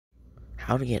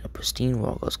How to get a pristine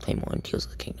Wargos Claymore in Tears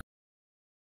of the Kingdom.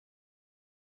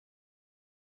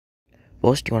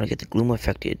 First, you want to get the gloom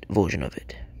affected version of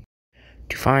it.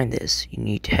 To find this, you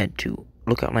need to head to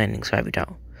Lookout Landing Skyview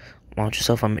Tower. Launch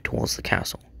yourself from it towards the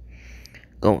castle.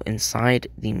 Go inside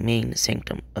the main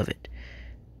sanctum of it.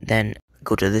 Then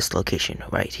go to this location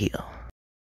right here.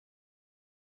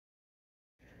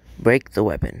 Break the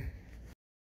weapon.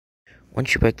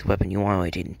 Once you break the weapon, you want to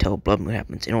wait until Blood Moon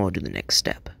happens in order to do the next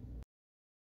step.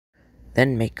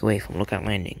 Then make your way from Lookout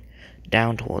Landing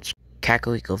down towards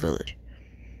Kakariko Village.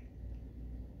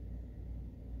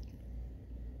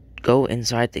 Go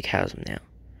inside the chasm now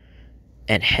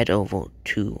and head over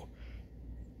to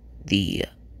the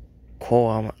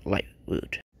Quorum Light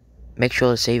Route. Make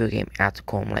sure to save your game at the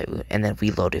Quorum Light Route and then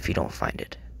reload if you don't find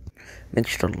it. Make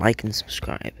sure to like and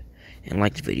subscribe and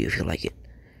like the video if you like it.